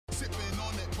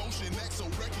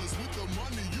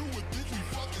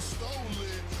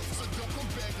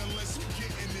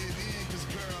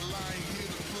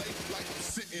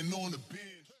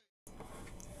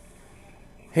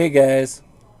Hey guys,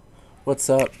 what's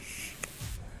up?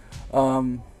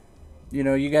 You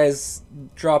know, you guys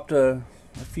dropped a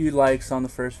few likes on the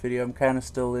first video. I'm kind of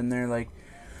still in there, like,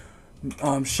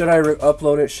 should I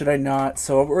upload it? Should I not?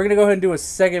 So we're gonna go ahead and do a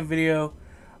second video.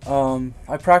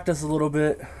 I practiced a little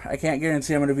bit. I can't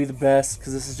guarantee I'm gonna be the best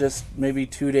because this is just maybe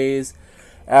 2 days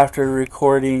after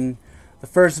recording the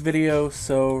first video.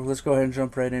 So let's go ahead and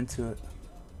jump right into it.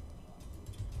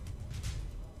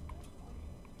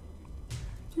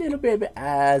 Little baby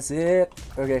Isaac.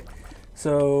 Okay,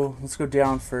 so let's go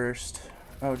down first.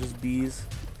 Oh, just bees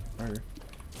or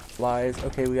flies.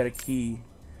 Okay, we got a key.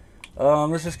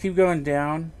 Let's just keep going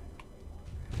down.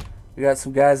 We got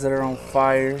some guys that are on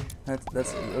fire.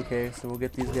 That's okay. So we'll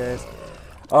get these guys.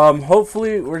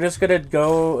 Hopefully we're just gonna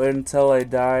go until I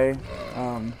die.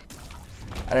 I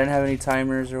didn't have any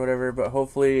timers or whatever, but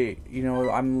hopefully, you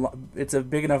know, it's a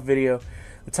big enough video.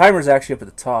 The timer's actually up at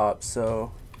the top,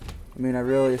 so. I mean,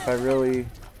 if I really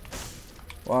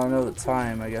want to know the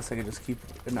time, I guess I could just keep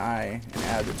an eye and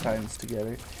add the times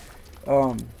together.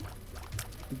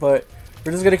 But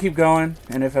we're just going to keep going,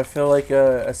 and if I feel like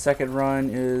a second run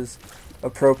is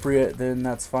appropriate, then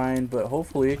that's fine. But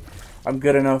hopefully, I'm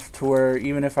good enough to where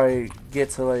even if I get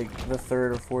to, like, the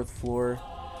 3rd or 4th floor,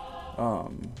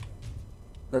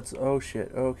 that's, oh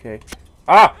shit, okay.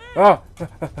 Ah! Ah!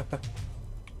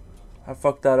 I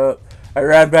fucked that up. I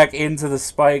ran back into the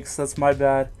spikes. That's my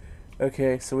bad.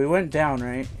 Okay, so we went down,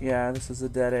 right? Yeah, this is a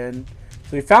dead end.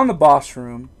 So we found the boss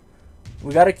room.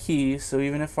 We got a key, so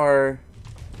even if our...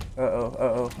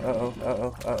 Oh,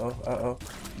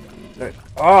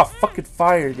 fucking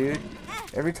fire, dude.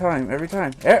 Every time I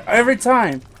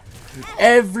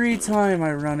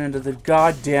run into the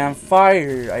goddamn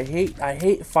fire. I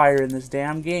hate fire in this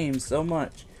damn game so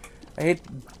much. I hate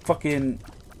fucking...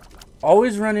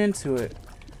 Always run into it.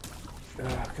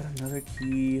 Got another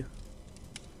key.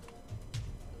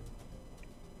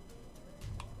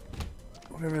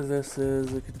 Whatever this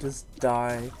is, it could just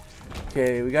die.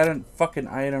 Okay, we got a fucking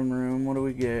item room. What do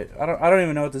we get? I don't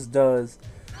even know what this does.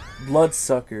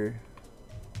 Bloodsucker.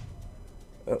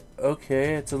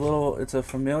 Okay, it's a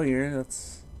familiar.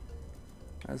 That's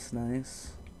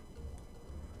nice.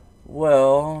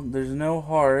 Well, there's no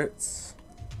hearts,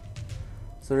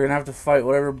 so we're gonna have to fight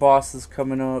whatever boss is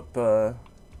coming up.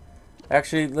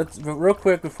 Actually, real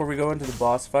quick before we go into the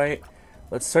boss fight,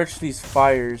 let's search these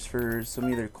fires for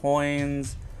some either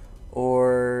coins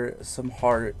or some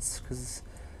hearts, because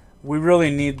we really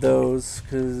need those,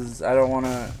 because I don't want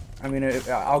to, I mean,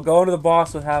 I'll go into the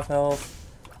boss with half health,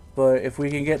 but if we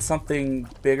can get something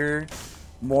bigger,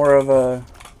 more of a,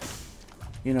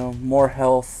 you know, more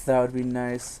health, that would be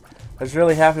nice. I was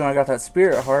really happy when I got that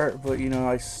spirit heart, but, you know,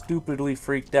 I stupidly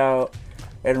freaked out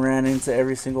and ran into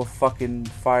every single fucking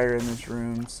fire in this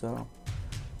room, so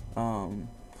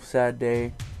sad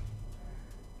day.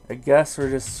 I guess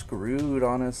we're just screwed,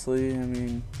 honestly. I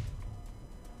mean,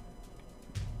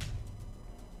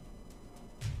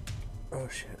 oh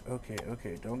shit,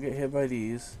 okay, don't get hit by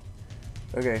these.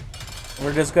 Okay,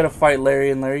 we're just gonna fight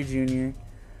Larry and Larry Jr.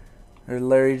 Or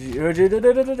Larry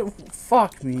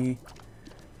fuck me.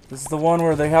 This is the one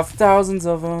where they have thousands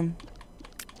of them.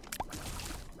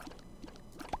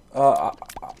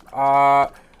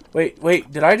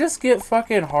 Wait, did I just get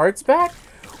fucking hearts back?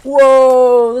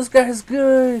 Whoa, this guy's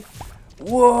good.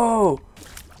 Whoa,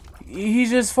 he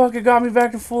just fucking got me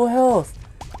back to full health.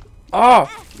 Ah,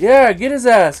 yeah, get his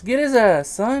ass,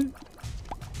 son.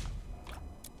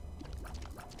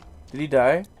 Did he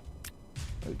die?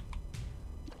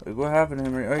 Like what happened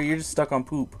to him? Oh, you're just stuck on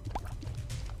poop.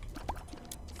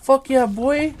 Fuck yeah,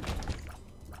 boy.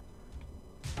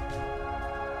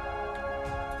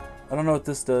 I don't know what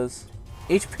this does.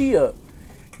 HP up.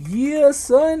 Yeah,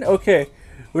 son. Okay.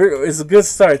 It's a good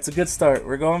start. It's a good start.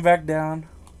 We're going back down.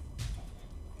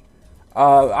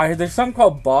 There's something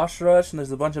called boss rush, and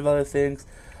there's a bunch of other things.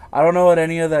 I don't know what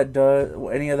any of that does.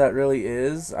 Any of that really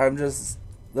is.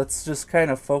 Let's just kind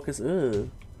of focus.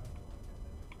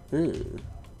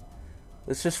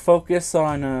 Let's just focus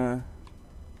on.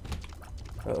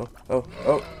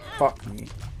 Oh, fuck me.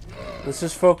 Let's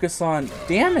just focus on.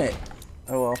 Damn it.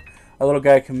 Oh well. A little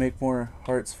guy can make more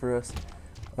hearts for us.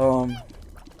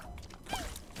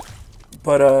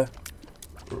 But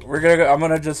we're gonna go, I'm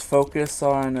gonna just focus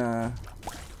on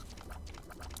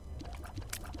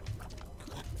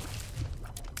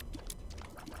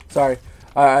sorry,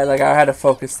 I had to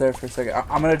focus there for a second.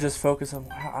 I'm gonna just focus on,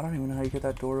 I don't even know how you get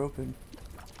that door open.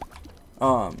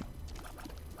 Oh,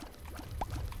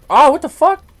 what the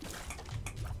fuck?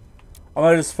 I'm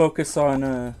gonna just focus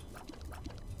on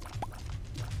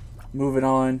moving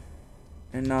on.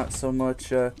 and not so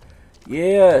much,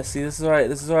 yeah, see, this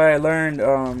is why I learned,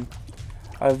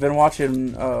 I've been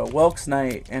watching, Welk's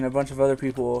Night and a bunch of other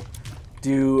people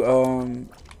do,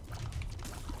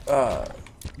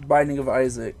 Binding of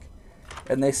Isaac,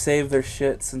 and they save their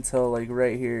shits until, like,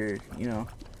 right here, you know,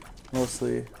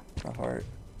 mostly the heart.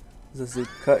 Is this a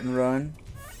cut and run?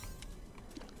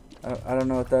 I don't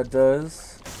know what that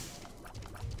does.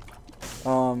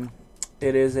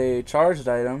 It is a charged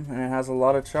item, and it has a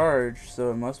lot of charge,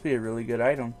 so it must be a really good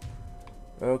item.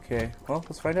 Okay, well,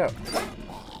 let's find out.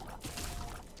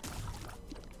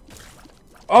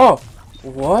 Oh!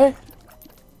 What?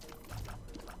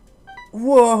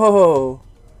 Whoa!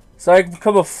 So I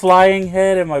become a flying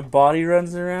head and my body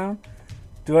runs around?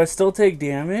 Do I still take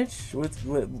damage?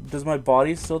 Does my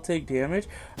body still take damage?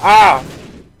 Ah!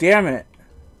 Damn it.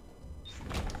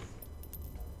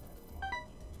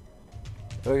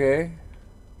 Okay.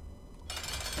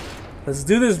 Let's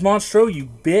do this, Monstro, you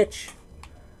bitch.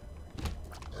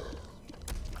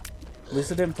 At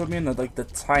least it didn't put me in the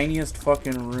tiniest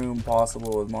fucking room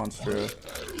possible with Monstro.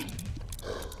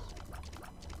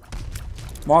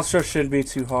 Monstro shouldn't be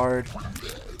too hard.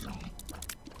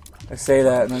 I say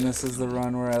that, and then this is the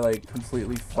run where I like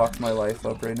completely fuck my life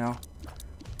up right now.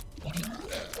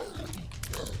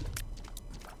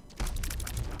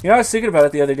 You know, I was thinking about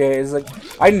it the other day. Is like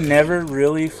I never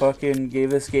really fucking gave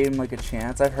this game like a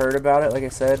chance. I've heard about it, like I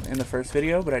said in the first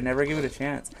video, but I never gave it a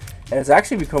chance. And it's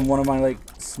actually become one of my like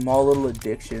small little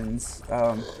addictions.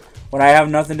 When I have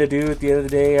nothing to do at the end of the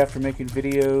day after making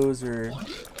videos or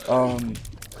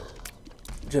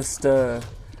just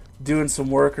doing some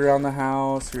work around the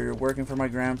house or working for my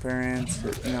grandparents,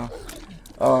 or, you know,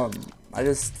 I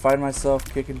just find myself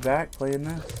kicking back playing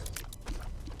this.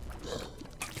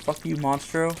 Fuck you,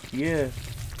 Monstro. Yeah,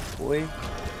 boy.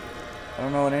 I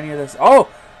don't know what any of this. Oh!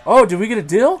 Oh, did we get a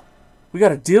deal? We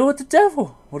got a deal with the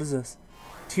devil. What is this?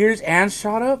 Tears and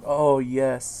shot up? Oh,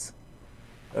 yes.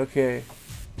 Okay.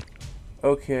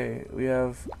 Okay, we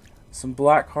have some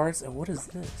black hearts. And what is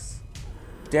this?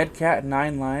 Dead cat,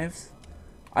 9 lives.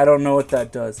 I don't know what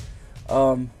that does.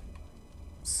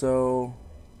 So.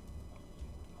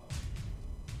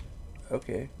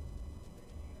 Okay.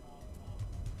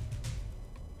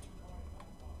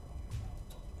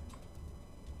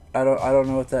 I don't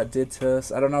know what that did to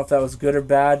us. I don't know if that was good or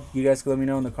bad. You guys can let me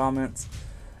know in the comments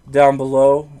down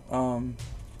below.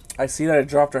 I see that it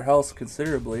dropped our health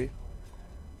considerably.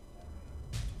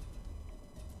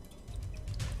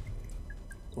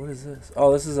 What is this?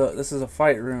 Oh, this is a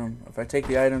fight room. If I take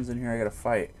the items in here, I gotta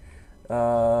fight.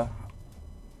 Let's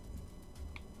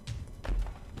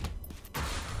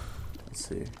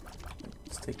see.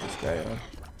 Let's take this guy on.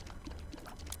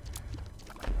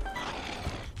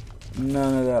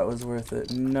 None of that was worth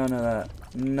it. None of that.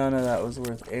 None of that was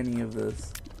worth any of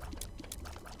this.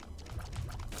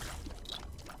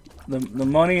 The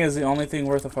money is the only thing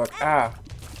worth a fuck. Ah!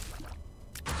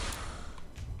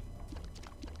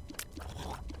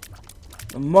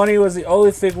 The money was the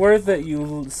only thing worth it,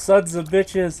 you sons of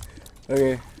bitches.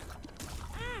 Okay.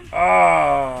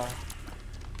 Ah!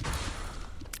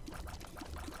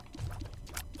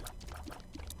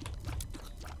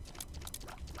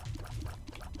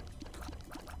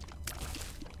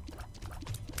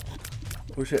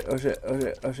 Oh shit, oh shit, oh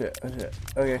shit, oh shit, oh shit.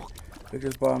 Okay. Pick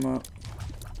this bomb up.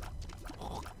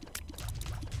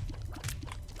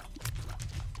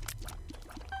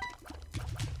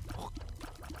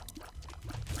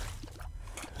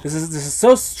 This is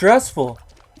so stressful.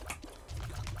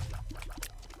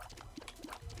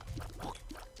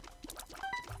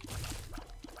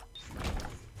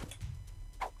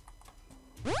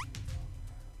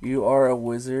 You are a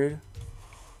wizard.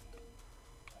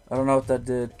 I don't know what that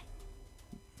did.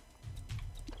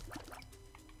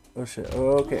 Oh shit.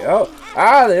 Oh, okay. Oh.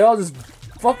 Ah, they all just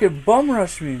fucking bum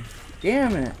rush me.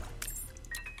 Damn it.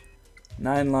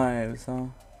 9 lives, huh?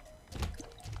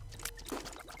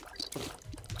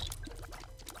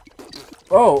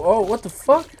 Oh, what the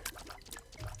fuck?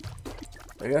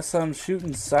 I guess I'm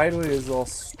shooting sideways all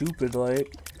stupid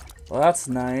like. Well, that's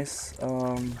nice.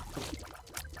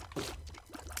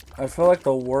 I feel like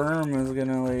the worm is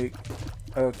gonna like...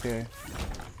 Okay.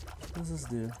 What does this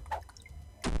do?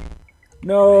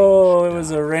 No, it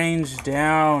was a range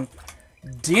down.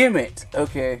 Damn it.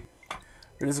 Okay.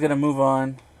 We're just gonna move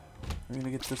on. We're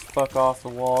gonna get this fuck off the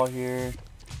wall here.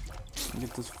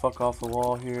 Get this fuck off the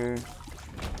wall here.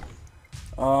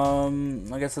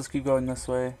 I guess let's keep going this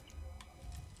way.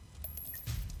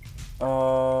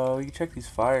 We can check these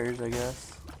fires, I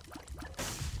guess.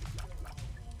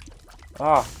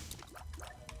 Ah,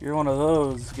 you're one of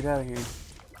those. Get out of here.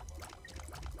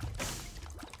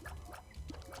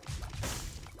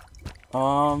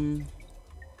 I'm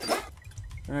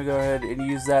gonna go ahead and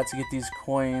use that to get these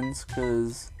coins,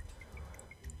 because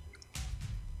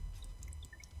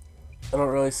I don't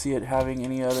really see it having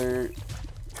any other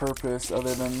purpose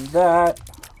other than that.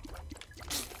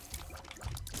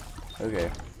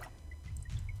 Okay.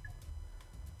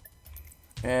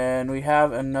 And we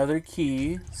have another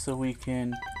key, so we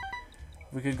could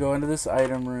go into this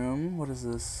item room. What is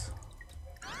this?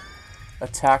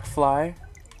 Attack fly.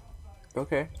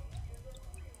 Okay.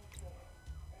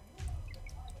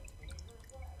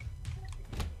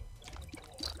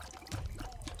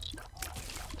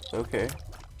 Okay.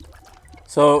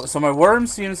 So my worm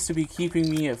seems to be keeping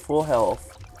me at full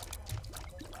health.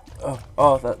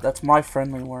 Oh, that's my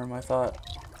friendly worm, I thought.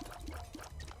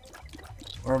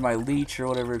 Or my leech, or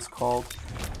whatever it's called.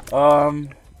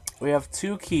 We have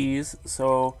 2 keys,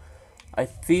 so I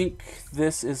think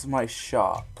this is my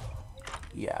shop.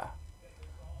 Yeah.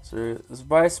 So it's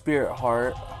buy a spirit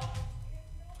heart,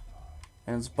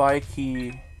 and it's buy a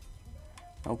key.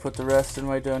 I'll put the rest in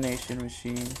my donation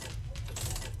machine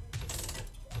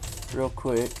real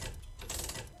quick.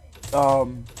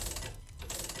 I'll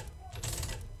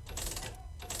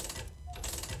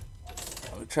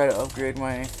try to upgrade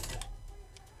my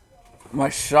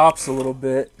shops a little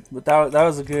bit, but that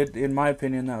was a good, in my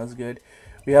opinion, that was good.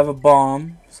 We have a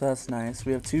bomb, so that's nice.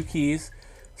 We have 2 keys,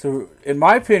 so in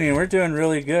my opinion, we're doing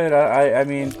really good. I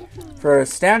mean, for a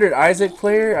standard Isaac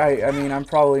player, I mean, I'm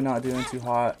probably not doing too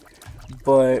hot,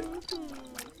 but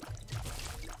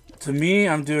to me,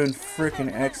 I'm doing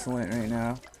freaking excellent right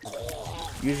now.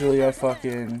 Usually I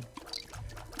fucking,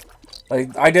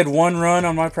 like, I did 1 run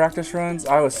on my practice runs.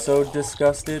 I was so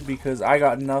disgusted because I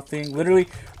got nothing, literally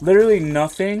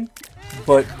nothing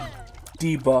but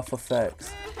debuff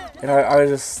effects. And I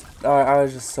was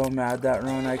just so mad that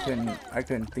run. I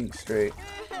couldn't think straight.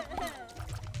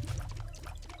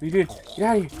 What you did? Get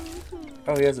out of here.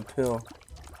 Oh, he has a pill.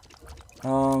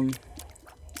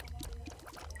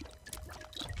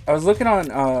 I was looking on,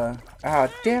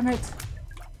 damn it.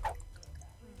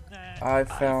 I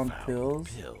found pills.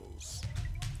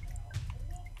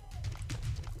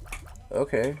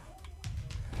 Okay.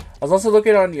 I was also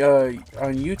looking on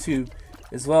YouTube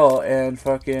as well, and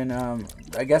fucking,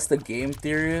 I guess the Game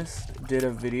Theorist did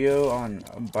a video on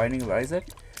Binding of Isaac.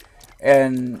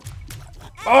 And,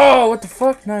 oh, what the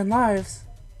fuck? 9 lives.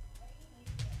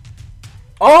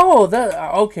 Oh,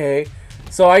 okay.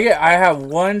 So I have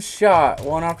 1 shot,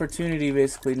 1 opportunity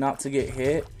basically not to get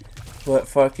hit, but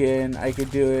fucking I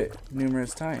could do it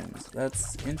numerous times.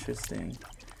 That's interesting.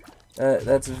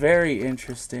 That's very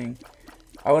interesting.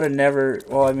 I would have never,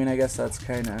 well, I mean, I guess that's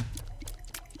kind of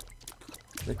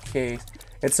the case.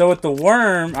 And so with the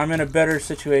worm, I'm in a better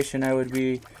situation I would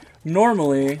be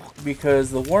normally,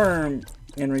 because the worm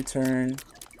in return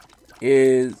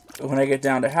is, when I get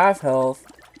down to half health,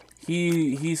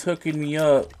 he's hooking me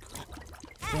up.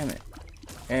 Damn it.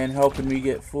 And helping me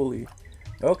get fully.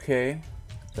 Okay.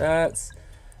 That's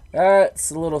a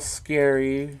little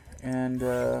scary and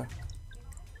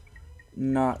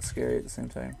not scary at the same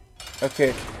time.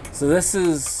 Okay, so this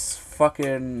is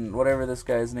fucking whatever this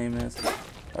guy's name is.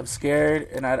 I'm scared,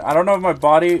 and I don't know if my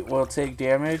body will take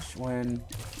damage when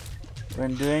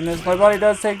doing this. My body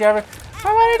does take damage.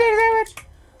 My body takes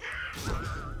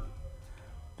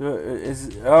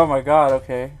damage. Oh my god.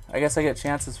 Okay, I guess I get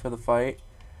chances for the fight.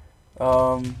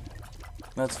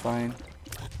 That's fine.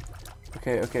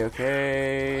 Okay.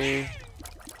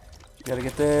 Gotta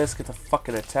get this. Get the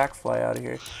fucking attack fly out of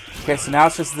here. Okay, so now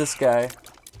it's just this guy.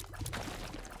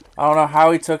 I don't know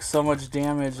how he took so much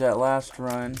damage that last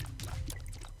run.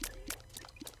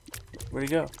 Where'd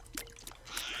he go?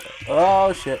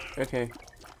 Oh shit. Okay.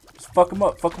 Just fuck him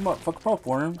up. Fuck him up,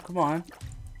 worm. Come on.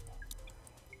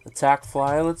 Attack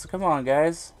fly. Come on,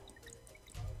 guys.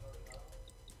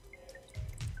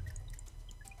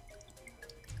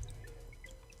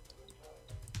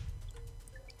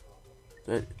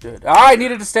 Ah, I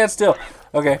needed to stand still.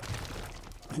 Okay.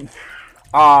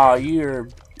 Ah, you're a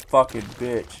fucking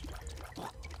bitch.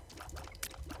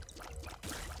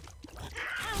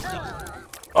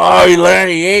 Oh,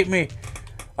 he ate me.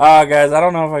 Ah, guys, I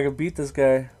don't know if I can beat this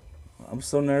guy. I'm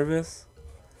so nervous.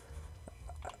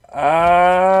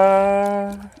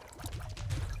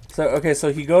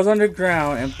 So he goes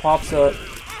underground and pops up.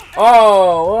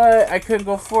 Oh, what? I couldn't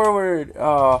go forward.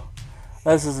 Oh.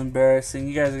 This is embarrassing.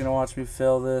 You guys are gonna watch me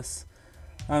fail this.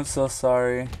 I'm so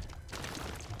sorry.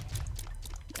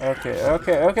 Okay.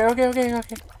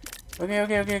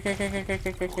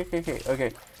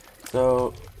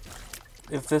 So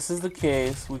if this is the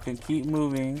case, we can keep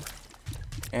moving,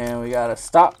 and we gotta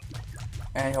stop,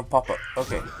 and he'll pop up.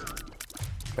 Okay.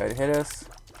 Try to hit us.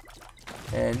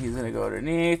 And he's gonna go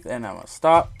underneath, and I'm gonna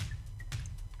stop.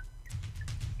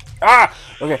 Ah!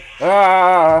 Okay.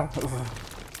 Ah!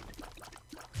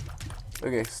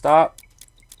 Okay, stop.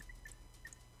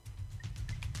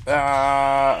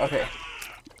 Okay.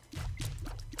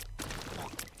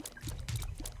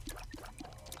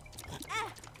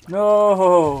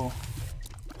 No!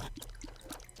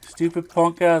 Stupid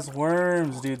punk ass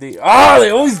worms, dude. They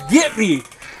always get me!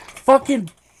 Fucking.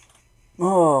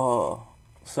 Oh.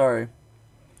 Sorry.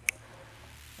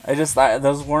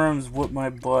 Those worms whip my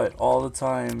butt all the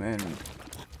time, and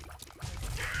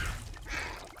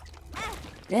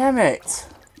damn it.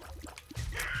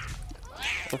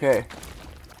 Okay.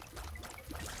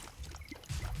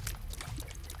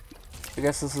 I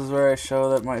guess this is where I show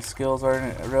that my skills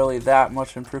aren't really that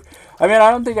much improved. I mean,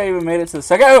 I don't think I even made it to the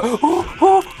second.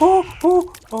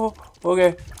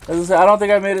 Okay. As I said, I don't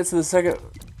think I made it to the second,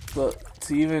 to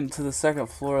the second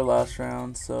floor last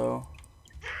round. So.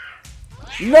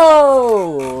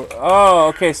 No! Oh,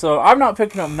 okay, so I'm not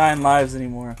picking up 9 lives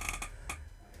anymore.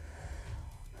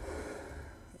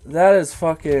 That is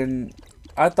fucking.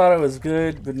 I thought it was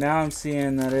good, but now I'm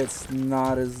seeing that it's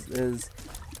not as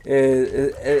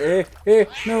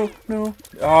no.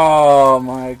 Oh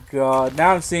my god.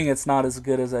 Now I'm seeing it's not as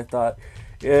good as I thought.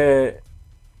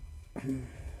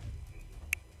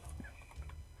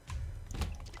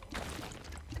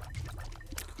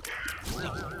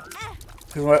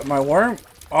 My worm.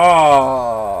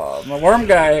 Oh, my worm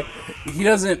guy. He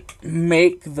doesn't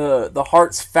make the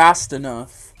hearts fast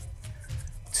enough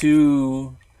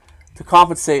to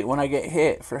compensate when I get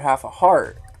hit for half a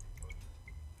heart.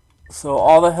 So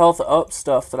all the health up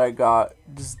stuff that I got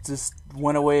just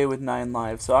went away with 9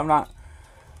 lives. So I'm not.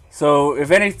 So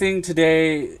if anything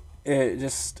today, it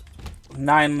just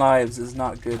 9 lives is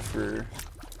not good for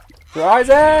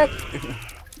Isaac.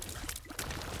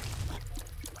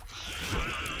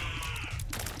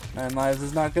 9 lives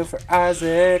is not good for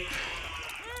Isaac.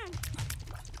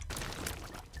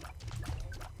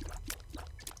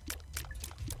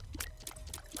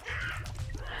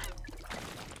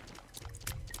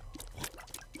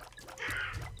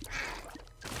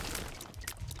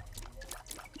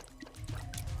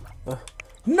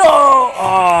 No!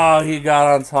 Oh, he got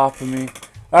on top of me.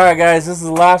 Alright, guys, this is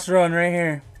the last run right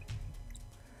here.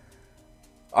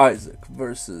 Isaac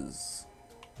versus.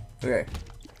 Okay.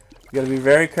 You gotta be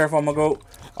very careful. I'm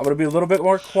gonna be a little bit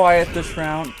more quiet this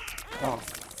round. Oh,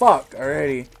 fuck,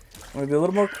 already. I'm gonna be a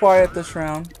little more quiet this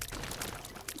round.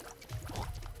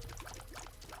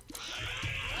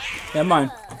 Never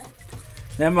mind.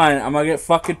 Never mind. I'm gonna get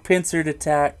fucking pincered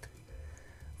attacked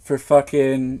for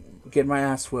fucking getting my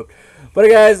ass whooped. But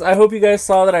guys, I hope you guys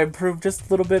saw that I improved just a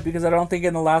little bit, because I don't think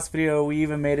in the last video we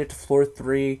even made it to floor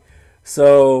 3.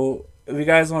 So if you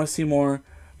guys want to see more,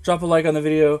 drop a like on the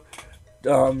video.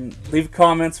 Leave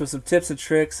comments with some tips and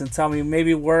tricks, and tell me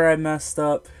maybe where I messed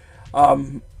up.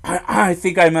 I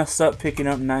think I messed up picking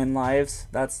up 9 lives.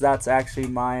 That's actually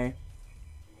my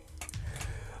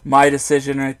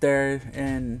decision right there,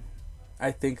 and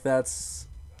I think that's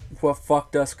what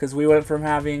fucked us, because we went from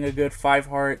having a good 5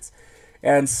 hearts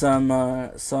and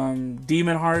some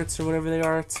demon hearts or whatever they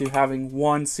are to having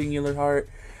 1 singular heart.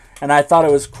 And I thought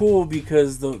it was cool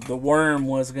because the worm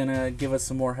was gonna give us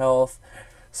some more health.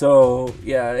 So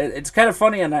yeah, it's kind of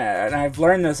funny, and I've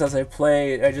learned this as I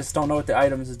play. I just don't know what the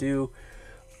items do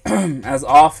as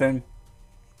often.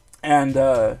 And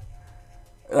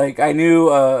like I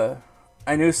knew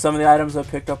some of the items I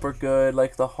picked up were good,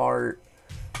 like the heart,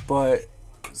 but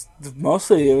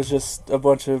mostly it was just a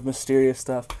bunch of mysterious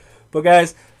stuff. But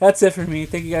guys, that's it for me.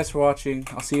 Thank you guys for watching.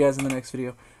 I'll see you guys in the next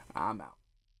video. I'm out.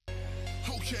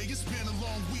 Okay, it's been a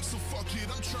long week, so fuck it,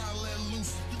 I'm trying to let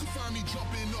loose. You can find me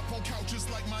jumping up on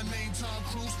couches like my name Tom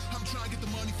Cruise. I'm trying to get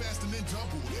the money fast and then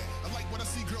double that. I like what I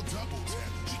see, girl, double that.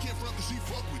 She can't front 'cause she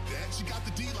fuck with that. She got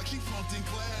the D like she flunked in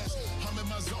class.